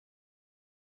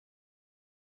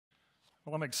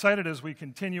Well, I'm excited as we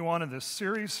continue on in this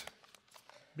series,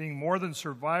 being more than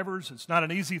survivors. It's not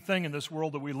an easy thing in this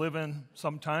world that we live in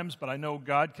sometimes, but I know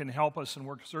God can help us, and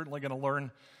we're certainly going to learn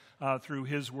through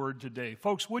His Word today.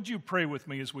 Folks, would you pray with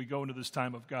me as we go into this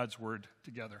time of God's Word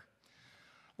together?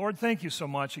 Lord, thank you so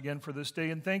much again for this day,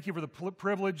 and thank you for the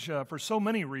privilege for so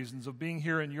many reasons of being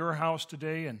here in your house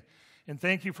today, and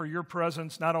thank you for your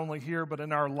presence, not only here, but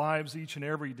in our lives each and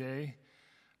every day.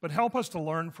 But help us to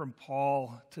learn from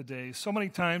Paul today. So many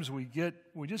times we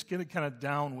just get it kind of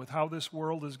down with how this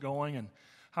world is going and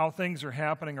how things are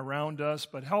happening around us.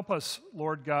 But help us,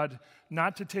 Lord God,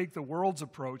 not to take the world's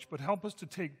approach, but help us to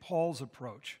take Paul's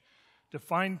approach, to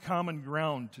find common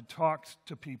ground, to talk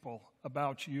to people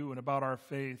about you and about our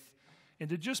faith, and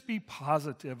to just be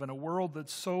positive in a world that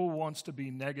so wants to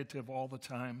be negative all the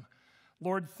time.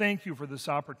 Lord, thank you for this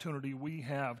opportunity we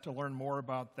have to learn more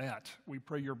about that. We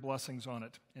pray your blessings on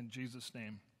it. In Jesus'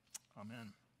 name,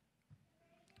 amen.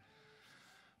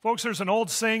 Folks, there's an old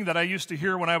saying that I used to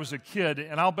hear when I was a kid,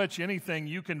 and I'll bet you anything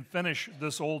you can finish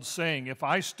this old saying. If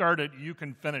I start it, you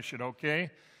can finish it,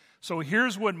 okay? So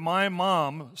here's what my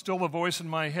mom, still the voice in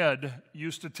my head,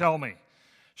 used to tell me.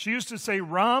 She used to say,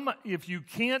 Ram, if you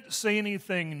can't say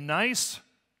anything nice,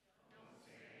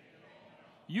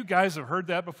 you guys have heard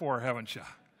that before, haven't you?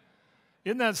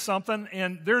 Isn't that something?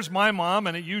 And there's my mom,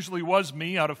 and it usually was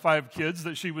me out of 5 kids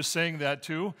that she was saying that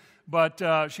to.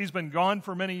 But she's been gone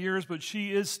for many years, but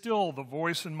she is still the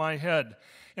voice in my head.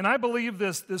 And I believe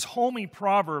this homey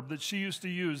proverb that she used to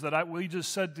use that we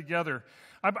just said together,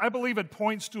 I believe it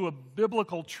points to a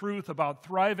biblical truth about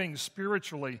thriving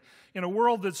spiritually in a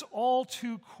world that's all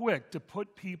too quick to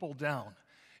put people down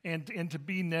and to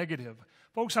be negative.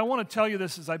 Folks, I want to tell you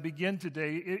this as I begin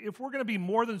today. If we're going to be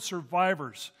more than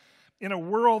survivors in a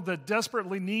world that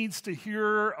desperately needs to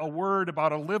hear a word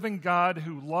about a living God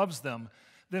who loves them,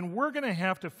 then we're going to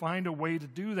have to find a way to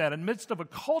do that in the midst of a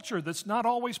culture that's not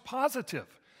always positive.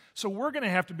 So we're going to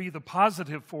have to be the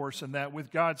positive force in that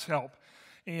with God's help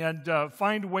and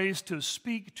find ways to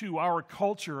speak to our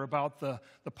culture about the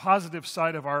positive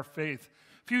side of our faith.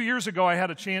 A few years ago, I had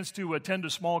a chance to attend a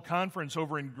small conference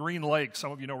over in Green Lake.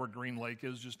 Some of you know where Green Lake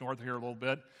is, just north of here a little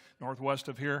bit, northwest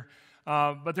of here.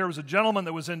 But there was a gentleman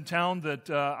that was in town that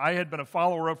I had been a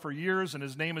follower of for years, and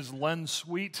his name is Len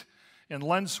Sweet. And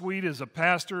Len Sweet is a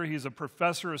pastor, he's a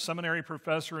professor, a seminary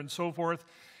professor, and so forth.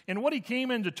 And what he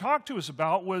came in to talk to us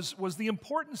about was the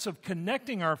importance of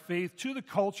connecting our faith to the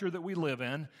culture that we live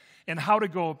in and how to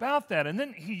go about that. And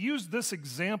then he used this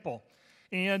example.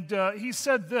 And he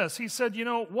said this. He said, you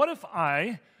know, what if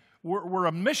I were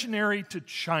a missionary to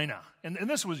China? And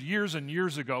this was years and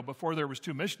years ago before there was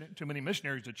too many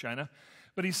missionaries to China.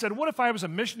 But he said, what if I was a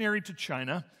missionary to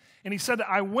China? And he said,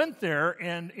 I went there,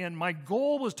 and my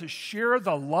goal was to share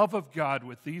the love of God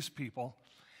with these people.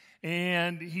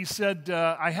 And he said,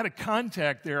 I had a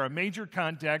contact there, a major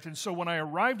contact. And so when I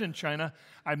arrived in China,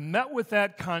 I met with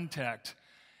that contact.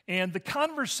 And the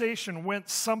conversation went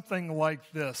something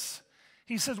like this.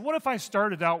 He says, what if I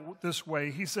started out this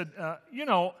way? He said,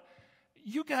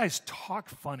 you guys talk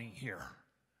funny here.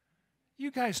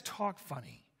 You guys talk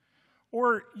funny.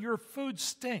 Or your food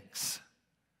stinks.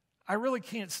 I really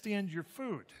can't stand your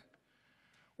food.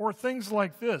 Or things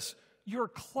like this. Your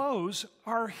clothes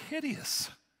are hideous.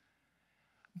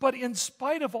 But in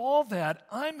spite of all that,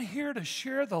 I'm here to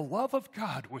share the love of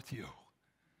God with you.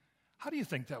 How do you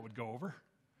think that would go over?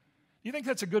 Do you think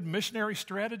that's a good missionary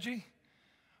strategy?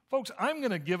 Folks, I'm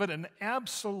going to give it an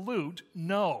absolute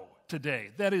no today.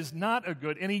 That is not a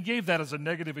good, and he gave that as a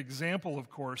negative example, of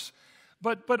course.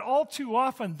 But all too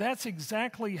often, that's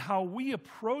exactly how we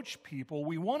approach people.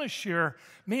 We want to share,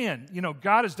 man,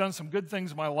 God has done some good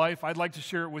things in my life. I'd like to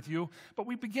share it with you. But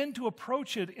we begin to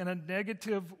approach it in a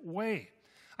negative way.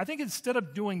 I think instead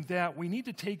of doing that, we need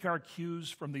to take our cues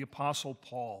from the Apostle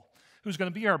Paul, who's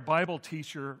going to be our Bible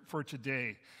teacher for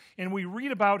today. And we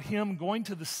read about him going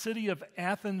to the city of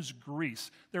Athens,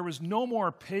 Greece. There was no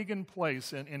more pagan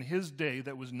place in his day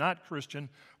that was not Christian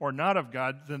or not of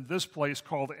God than this place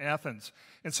called Athens.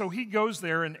 And so he goes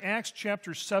there. In Acts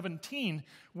chapter 17,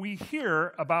 we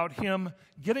hear about him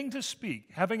getting to speak,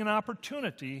 having an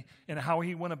opportunity, and how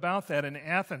he went about that in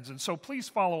Athens. And so please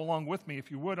follow along with me,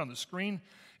 if you would, on the screen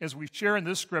as we share in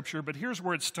this scripture. But here's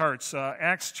where it starts,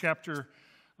 Acts chapter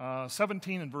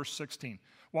 17 and verse 16.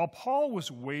 While Paul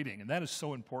was waiting, and that is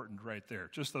so important right there,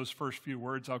 just those first few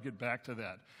words, I'll get back to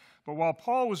that. But while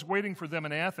Paul was waiting for them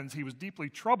in Athens, he was deeply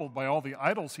troubled by all the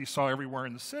idols he saw everywhere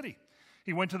in the city.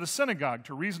 He went to the synagogue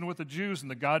to reason with the Jews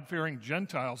and the God-fearing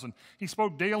Gentiles, and he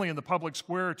spoke daily in the public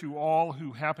square to all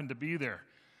who happened to be there.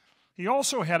 He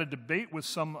also had a debate with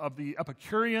some of the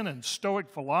Epicurean and Stoic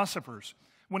philosophers.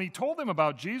 When he told them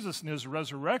about Jesus and his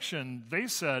resurrection, they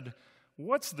said,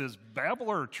 "What's this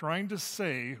babbler trying to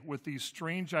say with these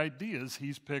strange ideas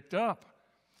he's picked up?"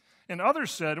 And others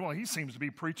said, "Well, he seems to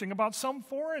be preaching about some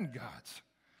foreign gods."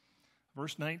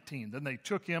 Verse 19, then they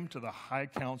took him to the high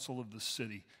council of the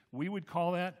city. We would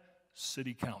call that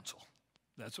city council.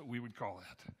 That's what we would call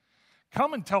that.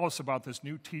 "Come and tell us about this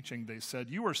new teaching," they said.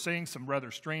 "You are saying some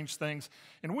rather strange things,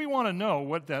 and we want to know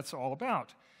what that's all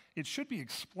about." It should be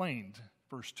explained,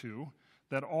 verse 2,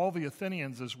 that all the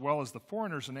Athenians as well as the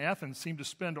foreigners in Athens seemed to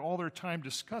spend all their time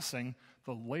discussing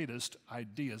the latest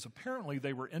ideas. Apparently,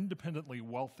 they were independently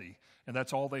wealthy, and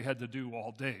that's all they had to do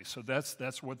all day. So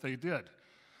that's what they did.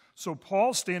 So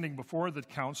Paul, standing before the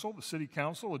council, the city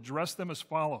council, addressed them as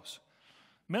follows.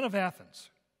 "Men of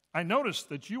Athens, I noticed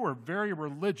that you are very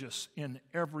religious in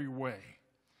every way.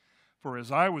 For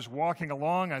as I was walking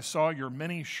along, I saw your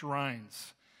many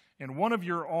shrines, and one of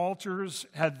your altars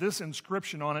had this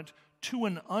inscription on it, 'To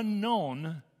an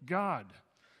unknown God.'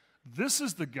 This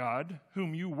is the God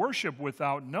whom you worship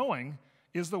without knowing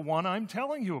is the one I'm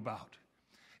telling you about.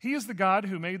 He is the God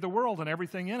who made the world and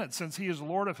everything in it. Since he is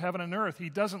Lord of heaven and earth, he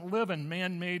doesn't live in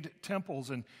man-made temples,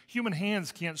 and human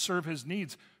hands can't serve his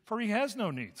needs, for he has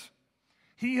no needs.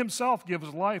 He himself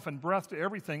gives life and breath to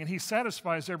everything, and he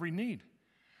satisfies every need.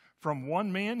 From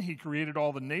one man he created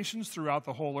all the nations throughout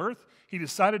the whole earth. He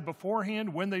decided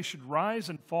beforehand when they should rise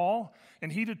and fall,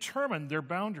 and he determined their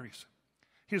boundaries.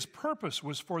 His purpose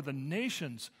was for the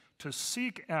nations to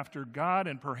seek after God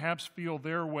and perhaps feel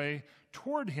their way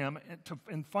toward him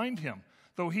and find him,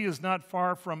 though he is not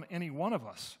far from any one of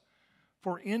us.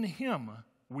 For in him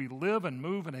we live and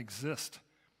move and exist.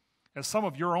 As some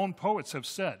of your own poets have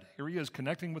said," here he is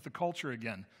connecting with the culture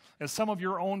again, "as some of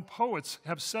your own poets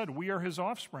have said, we are his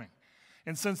offspring.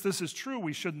 And since this is true,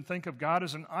 we shouldn't think of God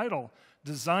as an idol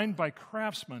designed by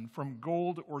craftsmen from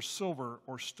gold or silver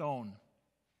or stone.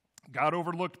 God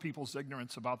overlooked people's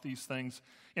ignorance about these things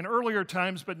in earlier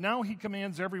times, but now he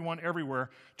commands everyone everywhere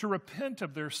to repent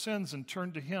of their sins and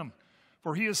turn to him.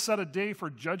 For he has set a day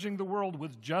for judging the world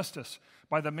with justice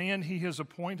by the man he has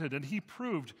appointed, and he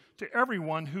proved to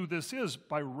everyone who this is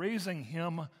by raising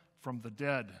him from the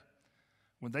dead."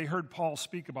 When they heard Paul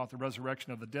speak about the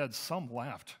resurrection of the dead, some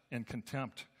laughed in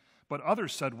contempt, but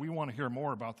others said, "We want to hear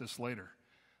more about this later."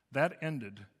 That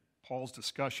ended Paul's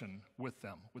discussion with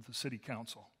them, with the city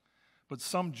council. But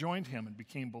some joined him and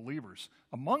became believers.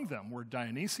 Among them were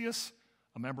Dionysius,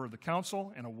 a member of the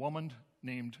council, and a woman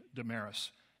named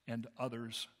Damaris, and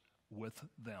others with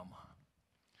them.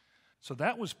 So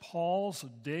that was Paul's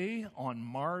day on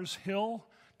Mars Hill,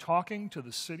 talking to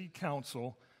the city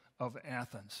council of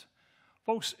Athens.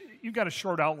 Folks, you've got a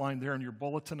short outline there in your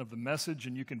bulletin of the message,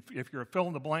 and you can, if you're a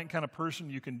fill-in-the-blank kind of person,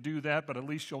 you can do that, but at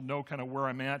least you'll know kind of where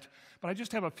I'm at. But I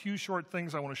just have a few short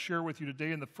things I want to share with you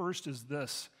today, and the first is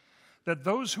this, that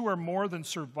those who are more than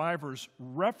survivors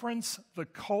reference the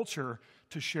culture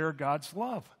to share God's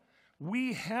love.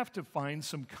 We have to find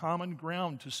some common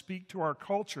ground to speak to our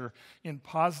culture in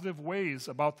positive ways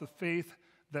about the faith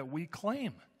that we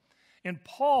claim. And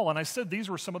Paul, and I said these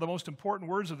were some of the most important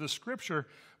words of the scripture,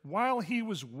 while he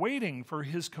was waiting for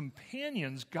his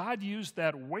companions, God used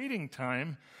that waiting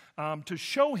time to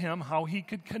show him how he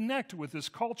could connect with this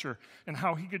culture and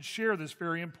how he could share this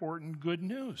very important good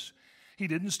news. He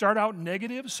didn't start out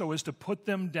negative so as to put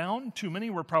them down. Too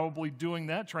many were probably doing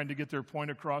that, trying to get their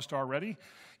point across already.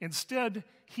 Instead,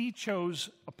 he chose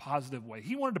a positive way.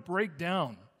 He wanted to break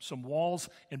down some walls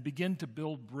and begin to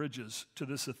build bridges to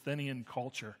this Athenian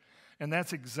culture. And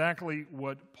that's exactly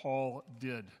what Paul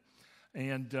did.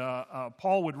 And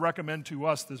Paul would recommend to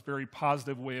us this very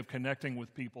positive way of connecting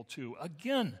with people too.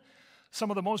 Again, some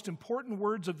of the most important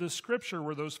words of this scripture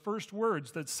were those first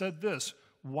words that said this,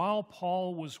 while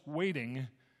Paul was waiting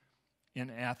in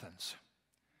Athens.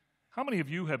 How many of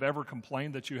you have ever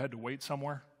complained that you had to wait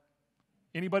somewhere?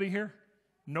 Anybody here?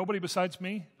 Nobody besides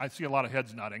me? I see a lot of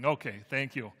heads nodding. Okay,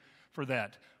 thank you for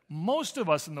that. Most of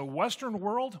us in the Western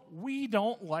world, we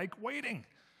don't like waiting.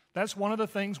 That's one of the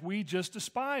things we just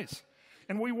despise.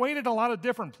 And we wait at a lot of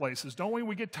different places, don't we?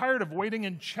 We get tired of waiting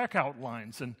in checkout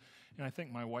lines. And I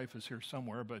think my wife is here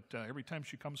somewhere, but every time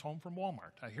she comes home from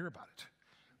Walmart, I hear about it.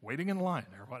 Waiting in line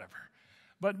or whatever.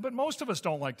 But most of us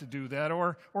don't like to do that.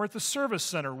 Or at the service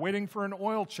center, waiting for an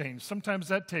oil change. Sometimes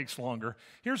that takes longer.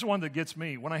 Here's one that gets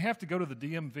me. When I have to go to the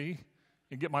DMV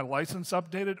and get my license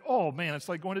updated, oh man, it's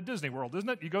like going to Disney World, isn't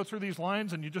it? You go through these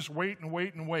lines and you just wait and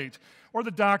wait and wait. Or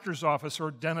the doctor's office or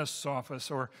dentist's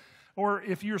office. Or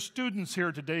if you're students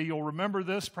here today, you'll remember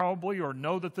this probably or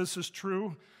know that this is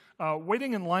true.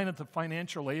 Waiting in line at the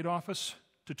financial aid office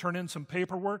to turn in some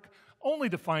paperwork. only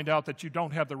to find out that you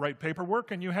don't have the right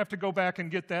paperwork and you have to go back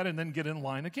and get that and then get in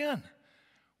line again.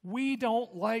 We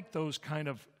don't like those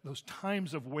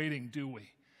times of waiting, do we?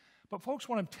 But folks,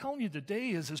 what I'm telling you today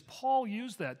is Paul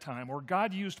used that time, or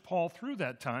God used Paul through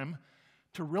that time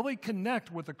to really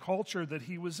connect with the culture that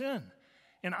he was in.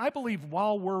 And I believe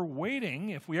while we're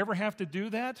waiting, if we ever have to do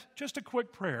that, just a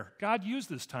quick prayer. God, use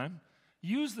this time.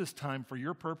 Use this time for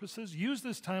your purposes. Use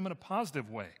this time in a positive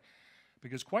way.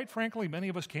 Because quite frankly, many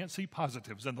of us can't see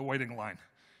positives in the waiting line.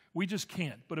 We just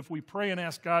can't. But if we pray and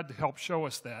ask God to help show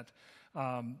us that,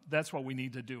 that's what we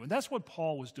need to do. And that's what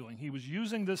Paul was doing. He was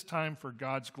using this time for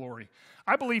God's glory.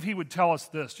 I believe he would tell us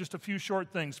this, just a few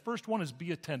short things. First one is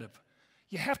be attentive.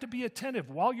 You have to be attentive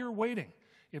while you're waiting.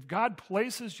 If God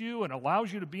places you and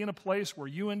allows you to be in a place where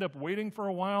you end up waiting for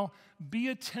a while, be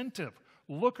attentive.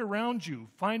 Look around you.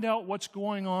 Find out what's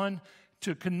going on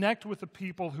to connect with the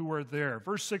people who are there.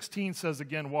 Verse 16 says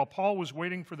again, while Paul was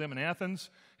waiting for them in Athens,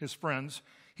 his friends,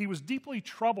 he was deeply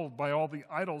troubled by all the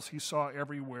idols he saw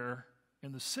everywhere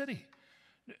in the city.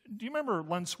 Do you remember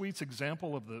Len Sweet's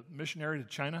example of the missionary to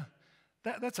China?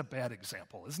 That's a bad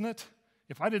example, isn't it?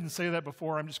 If I didn't say that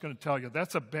before, I'm just going to tell you,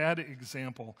 that's a bad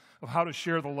example of how to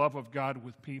share the love of God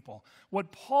with people.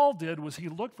 What Paul did was he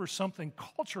looked for something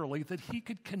culturally that he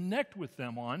could connect with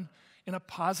them on in a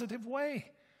positive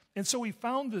way. And so he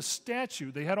found this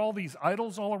statue. They had all these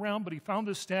idols all around, but he found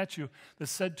this statue that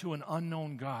said to an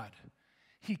unknown God.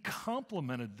 He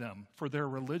complimented them for their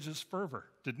religious fervor,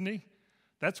 didn't he?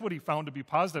 That's what he found to be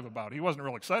positive about. He wasn't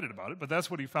real excited about it, but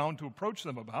that's what he found to approach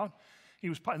them about.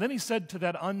 And then he said to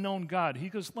that unknown God, he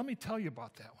goes, let me tell you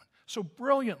about that one. So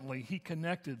brilliantly, he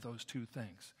connected those two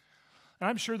things. And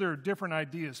I'm sure there are different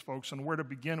ideas, folks, on where to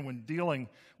begin when dealing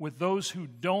with those who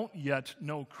don't yet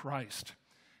know Christ.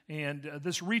 And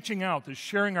this reaching out, this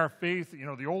sharing our faith,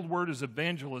 the old word is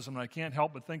evangelism, and I can't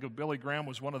help but think of Billy Graham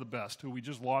was one of the best, who we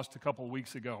just lost a couple of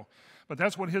weeks ago. But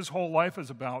that's what his whole life is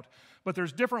about. But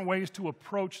there's different ways to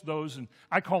approach those, and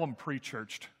I call them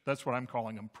pre-churched. That's what I'm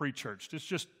calling them, pre-churched. It's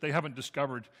just they haven't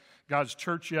discovered God's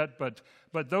church yet, but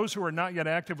those who are not yet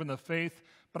active in the faith.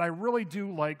 But I really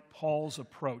do like Paul's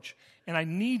approach, and I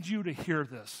need you to hear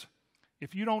this.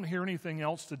 If you don't hear anything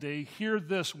else today, hear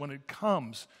this when it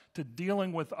comes to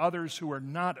dealing with others who are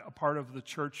not a part of the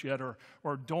church yet or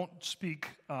don't speak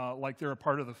like they're a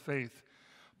part of the faith.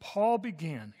 Paul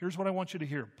began, here's what I want you to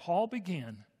hear. Paul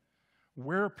began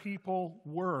where people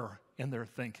were in their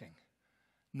thinking,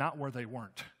 not where they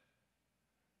weren't.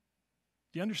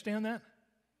 Do you understand that?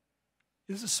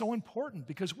 This is so important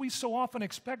because we so often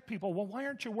expect people, well, why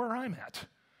aren't you where I'm at?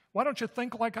 Why don't you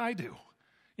think like I do?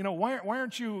 Why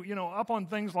aren't you, up on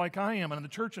things like I am and in the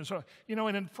church? And so,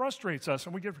 and it frustrates us.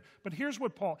 But here's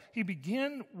what Paul, he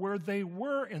began where they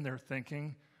were in their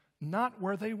thinking, not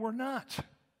where they were not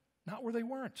where they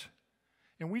weren't.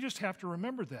 And we just have to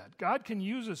remember that. God can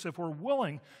use us if we're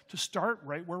willing to start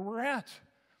right where we're at.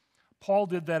 Paul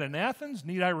did that in Athens.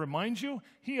 Need I remind you?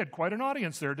 He had quite an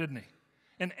audience there, didn't he?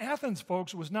 And Athens,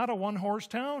 folks, was not a one-horse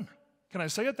town. Can I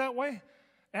say it that way?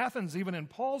 Athens, even in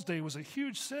Paul's day, was a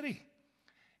huge city.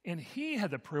 And he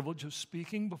had the privilege of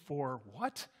speaking before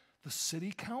what? The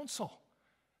city council.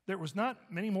 There was not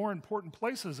many more important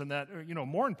places in that,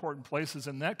 more important places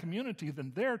in that community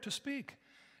than there to speak.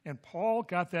 And Paul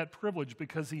got that privilege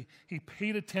because he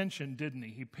paid attention, didn't he?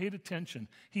 He paid attention.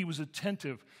 He was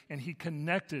attentive, and he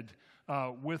connected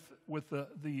with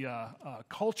the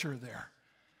culture there.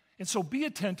 And so be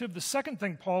attentive. The second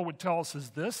thing Paul would tell us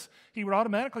is this. He would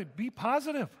automatically be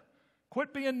positive.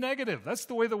 Quit being negative. That's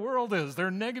the way the world is.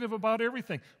 They're negative about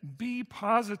everything. Be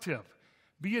positive.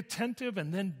 Be attentive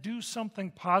and then do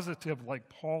something positive like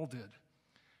Paul did.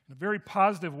 In a very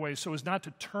positive way so as not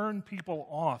to turn people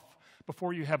off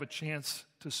before you have a chance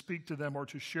to speak to them or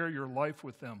to share your life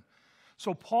with them.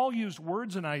 So Paul used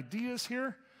words and ideas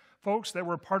here, folks, that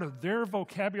were part of their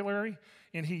vocabulary,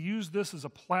 and he used this as a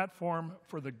platform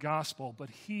for the gospel, but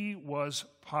he was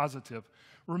positive.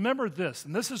 Remember this,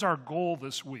 and this is our goal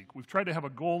this week. We've tried to have a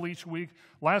goal each week.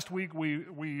 Last week we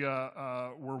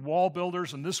were wall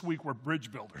builders, and this week we're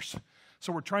bridge builders.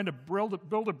 So we're trying to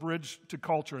build a bridge to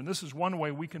culture, and this is one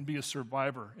way we can be a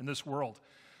survivor in this world.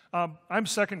 I'm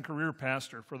second career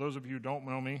pastor, for those of you who don't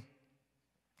know me.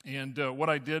 And what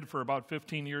I did for about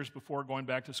 15 years before going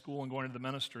back to school and going into the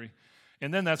ministry.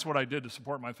 And then that's what I did to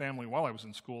support my family while I was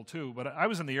in school, too. But I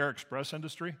was in the air express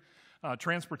industry,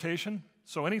 transportation.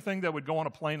 So anything that would go on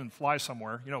a plane and fly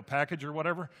somewhere, package or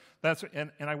whatever.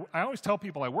 And I always tell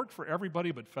people I worked for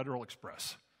everybody but Federal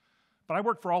Express. But I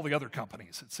worked for all the other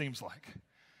companies, it seems like.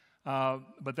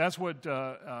 But that's what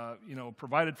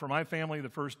provided for my family the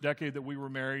first decade that we were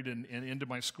married and into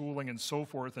my schooling and so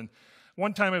forth. And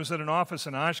One time I was at an office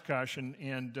in Oshkosh,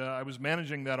 and I was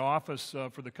managing that office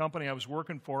for the company I was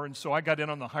working for, and so I got in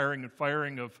on the hiring and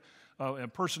firing of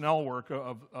and personnel work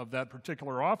of that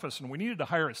particular office, and we needed to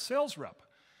hire a sales rep.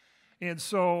 And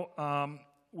so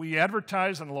we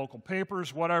advertised in the local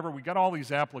papers, whatever. We got all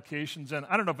these applications in.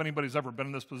 I don't know if anybody's ever been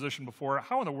in this position before.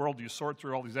 How in the world do you sort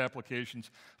through all these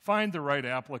applications, find the right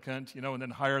applicant, and then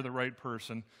hire the right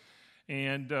person?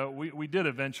 And we did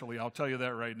eventually, I'll tell you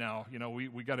that right now.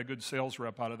 We got a good sales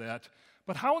rep out of that.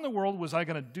 But how in the world was I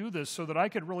going to do this so that I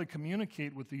could really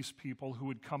communicate with these people who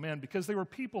would come in? Because they were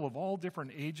people of all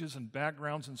different ages and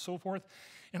backgrounds and so forth.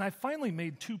 And I finally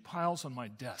made two piles on my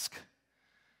desk.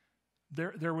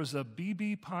 There was a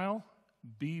BB pile,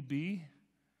 BB,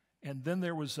 and then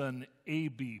there was an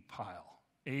AB pile,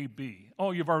 AB.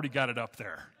 Oh, you've already got it up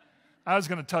there. I was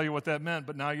going to tell you what that meant,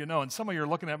 but now you know. And some of you are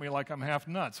looking at me like I'm half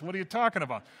nuts. What are you talking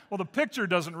about? Well, the picture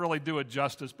doesn't really do it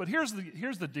justice, but here's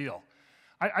the deal.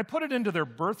 I put it into their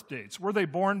birth dates. Were they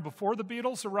born before the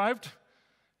Beatles arrived,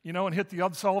 and hit the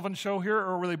Ed Sullivan Show here,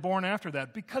 or were they born after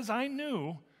that? Because I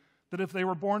knew that if they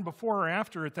were born before or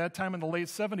after at that time in the late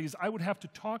 70s, I would have to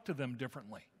talk to them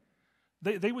differently.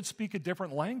 They would speak a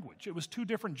different language. It was two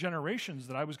different generations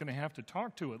that I was going to have to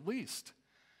talk to at least.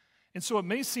 And so it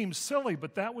may seem silly,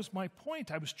 but that was my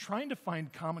point. I was trying to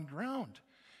find common ground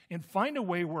and find a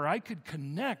way where I could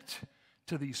connect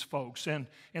to these folks. And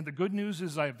the good news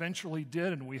is I eventually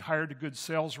did, and we hired a good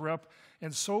sales rep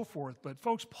and so forth. But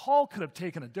folks, Paul could have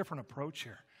taken a different approach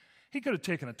here. He could have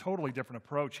taken a totally different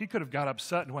approach. He could have got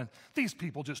upset and went, these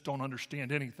people just don't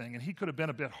understand anything. And he could have been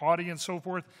a bit haughty and so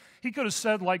forth. He could have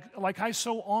said, like I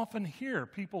so often hear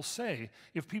people say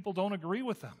if people don't agree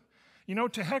with them,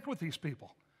 to heck with these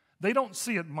people. They don't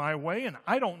see it my way, and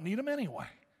I don't need them anyway.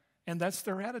 And that's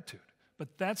their attitude.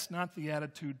 But that's not the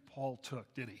attitude Paul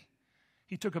took, did he?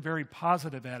 He took a very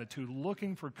positive attitude,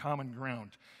 looking for common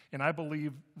ground. And I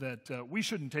believe that we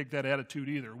shouldn't take that attitude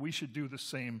either. We should do the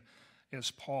same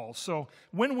as Paul. So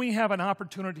when we have an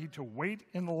opportunity to wait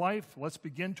in life, let's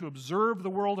begin to observe the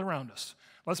world around us.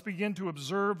 Let's begin to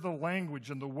observe the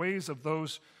language and the ways of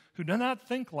those who do not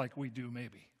think like we do,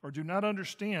 maybe, or do not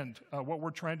understand what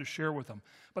we're trying to share with them.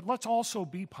 But let's also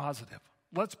be positive.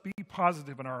 Let's be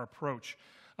positive in our approach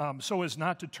so as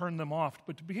not to turn them off,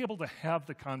 but to be able to have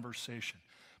the conversation.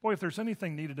 Boy, if there's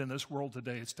anything needed in this world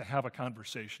today, it's to have a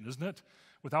conversation, isn't it?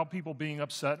 Without people being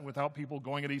upset and without people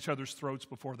going at each other's throats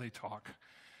before they talk.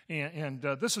 And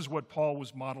this is what Paul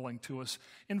was modeling to us.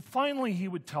 And finally, he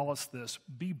would tell us this: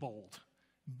 be bold.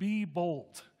 Be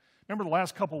bold. Remember the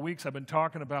last couple of weeks I've been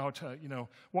talking about,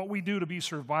 what we do to be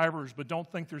survivors, but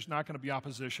don't think there's not going to be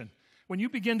opposition. When you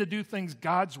begin to do things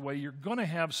God's way, you're going to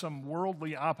have some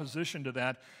worldly opposition to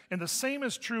that. And the same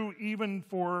is true even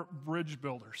for bridge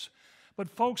builders. But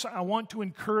folks, I want to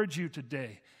encourage you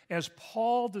today, as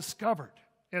Paul discovered,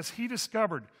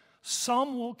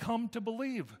 some will come to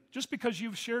believe just because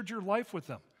you've shared your life with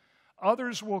them.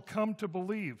 Others will come to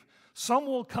believe. Some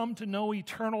will come to know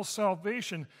eternal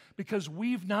salvation because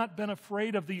we've not been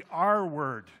afraid of the R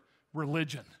word,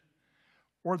 religion,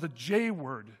 or the J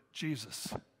word,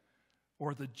 Jesus,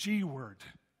 or the G word,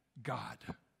 God.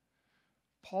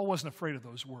 Paul wasn't afraid of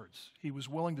those words. He was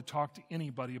willing to talk to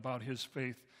anybody about his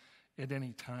faith at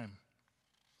any time.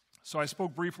 So I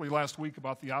spoke briefly last week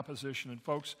about the opposition, and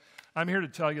folks, I'm here to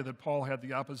tell you that Paul had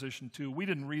the opposition too. We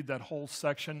didn't read that whole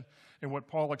section and what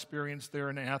Paul experienced there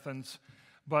in Athens,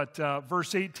 but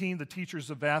verse 18, the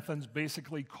teachers of Athens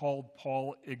basically called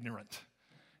Paul ignorant.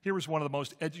 He was one of the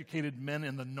most educated men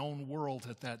in the known world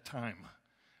at that time.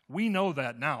 We know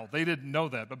that now. They didn't know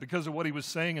that, but because of what he was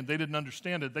saying and they didn't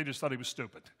understand it, they just thought he was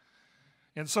stupid.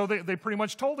 And so they pretty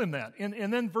much told him that.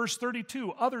 And then verse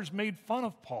 32, others made fun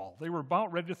of Paul. They were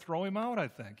about ready to throw him out, I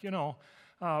think,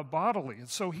 bodily. And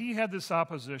so he had this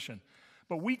opposition.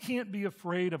 But we can't be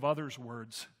afraid of others'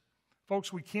 words.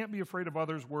 Folks, we can't be afraid of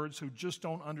others' words who just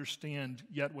don't understand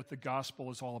yet what the gospel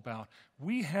is all about.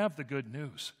 We have the good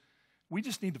news. We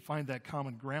just need to find that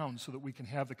common ground so that we can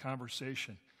have the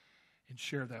conversation and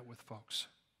share that with folks.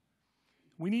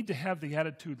 We need to have the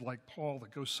attitude like Paul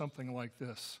that goes something like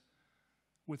this.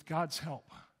 With God's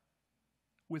help,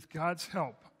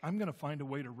 I'm going to find a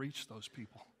way to reach those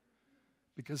people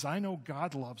because I know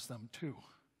God loves them too.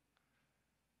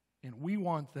 And we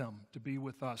want them to be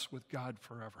with us, with God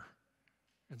forever.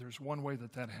 And there's one way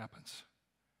that happens.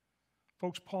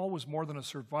 Folks, Paul was more than a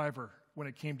survivor when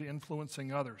it came to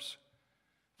influencing others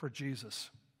for Jesus.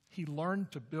 He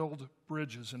learned to build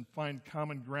bridges and find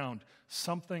common ground,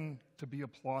 something to be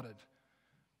applauded.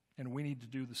 And we need to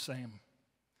do the same.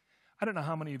 I don't know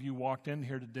how many of you walked in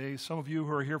here today. Some of you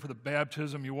who are here for the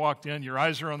baptism, you walked in, your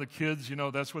eyes are on the kids,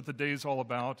 that's what the day is all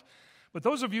about. But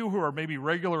those of you who are maybe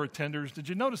regular attenders, did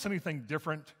you notice anything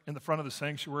different in the front of the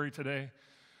sanctuary today?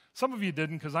 Some of you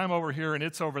didn't, because I'm over here and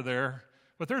it's over there.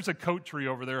 But there's a coat tree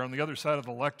over there on the other side of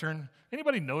the lectern.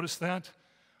 Anybody notice that?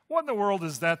 What in the world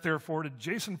is that there for? Did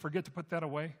Jason forget to put that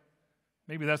away?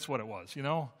 Maybe that's what it was, you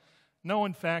know? No,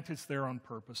 in fact, it's there on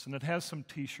purpose, and it has some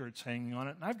T-shirts hanging on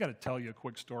it. And I've got to tell you a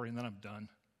quick story, and then I'm done.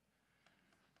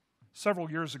 Several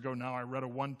years ago now, I read a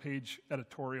one-page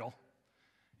editorial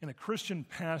in a Christian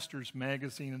pastor's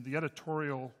magazine, and the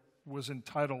editorial was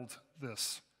entitled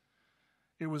this.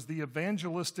 It was The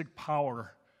Evangelistic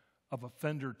Power of a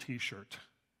Fender T-shirt.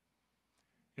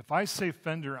 If I say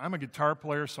Fender, I'm a guitar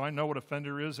player, so I know what a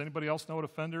Fender is. Anybody else know what a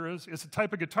Fender is? It's a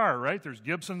type of guitar, right? There's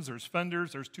Gibsons, there's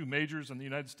Fenders, there's two majors in the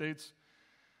United States.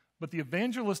 But the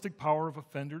evangelistic power of a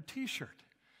Fender T-shirt.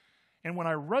 And when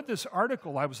I read this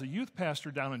article, I was a youth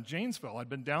pastor down in Janesville. I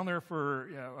was down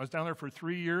there for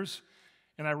 3 years,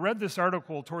 and I read this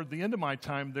article toward the end of my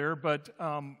time there. But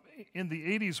in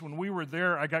the 80s, when we were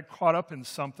there, I got caught up in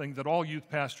something that all youth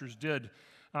pastors did.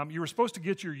 You were supposed to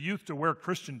get your youth to wear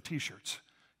Christian T-shirts.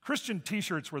 Christian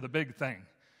T-shirts were the big thing.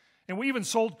 And we even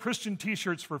sold Christian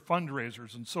T-shirts for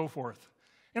fundraisers and so forth.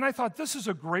 And I thought, this is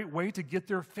a great way to get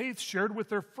their faith shared with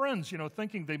their friends,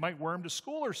 thinking they might wear them to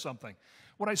school or something.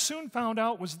 What I soon found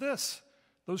out was this.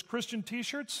 Those Christian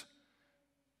T-shirts,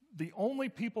 the only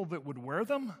people that would wear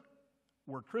them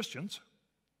were Christians,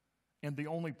 and the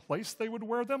only place they would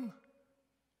wear them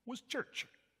was church.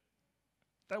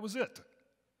 That was it.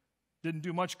 Didn't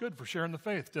do much good for sharing the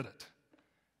faith, did it?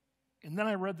 And then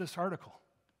I read this article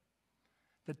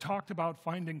that talked about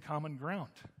finding common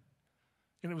ground.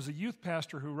 And it was a youth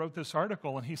pastor who wrote this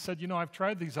article, and he said, I've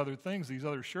tried these other things, these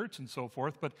other shirts and so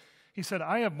forth, but he said,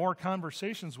 I have more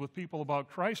conversations with people about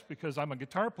Christ because I'm a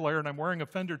guitar player and I'm wearing a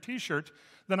Fender T-shirt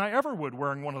than I ever would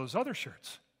wearing one of those other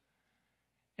shirts.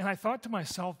 And I thought to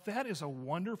myself, that is a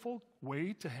wonderful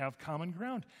way to have common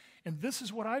ground. And this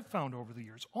is what I've found over the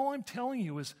years. All I'm telling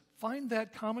you is find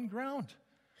that common ground.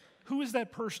 Who is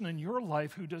that person in your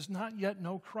life who does not yet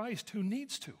know Christ, who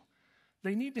needs to?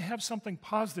 They need to have something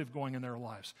positive going in their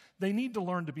lives. They need to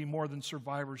learn to be more than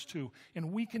survivors too,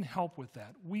 and we can help with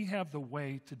that. We have the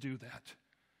way to do that,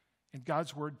 and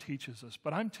God's Word teaches us.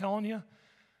 But I'm telling you,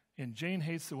 and Jane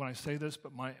hates it when I say this,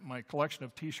 but my collection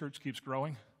of T-shirts keeps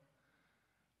growing.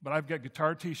 But I've got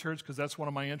guitar T-shirts because that's one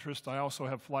of my interests. I also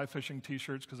have fly fishing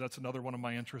T-shirts because that's another one of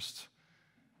my interests.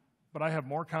 But I have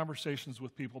more conversations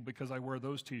with people because I wear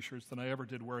those T-shirts than I ever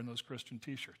did wearing those Christian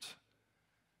T-shirts.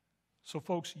 So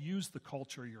folks, use the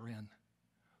culture you're in.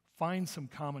 Find some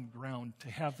common ground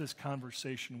to have this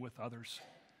conversation with others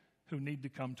who need to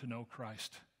come to know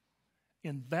Christ.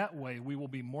 In that way, we will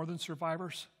be more than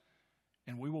survivors,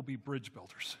 and we will be bridge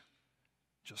builders,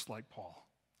 just like Paul.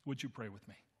 Would you pray with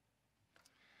me?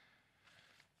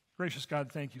 Gracious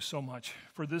God, thank you so much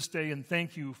for this day, and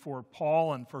thank you for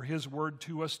Paul and for his word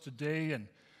to us today, and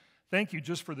thank you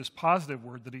just for this positive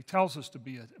word that he tells us to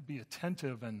be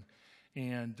attentive and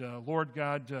Lord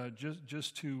God,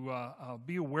 just to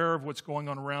be aware of what's going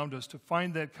on around us, to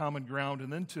find that common ground,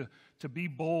 and then to be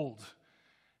bold.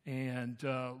 And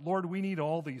Lord, we need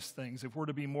all these things if we're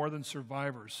to be more than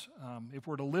survivors, if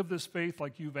we're to live this faith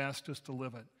like you've asked us to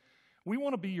live it. We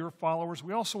want to be your followers.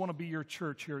 We also want to be your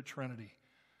church here at Trinity.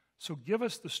 So give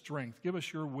us the strength, give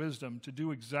us your wisdom to do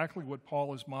exactly what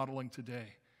Paul is modeling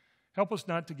today. Help us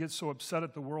not to get so upset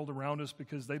at the world around us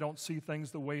because they don't see things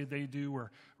the way they do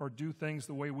or do things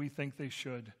the way we think they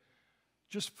should.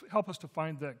 Just help us to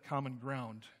find that common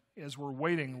ground. As we're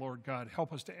waiting, Lord God,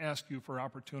 help us to ask you for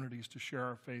opportunities to share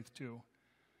our faith too.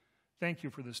 Thank you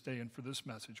for this day and for this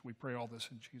message. We pray all this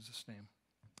in Jesus' name.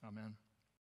 Amen.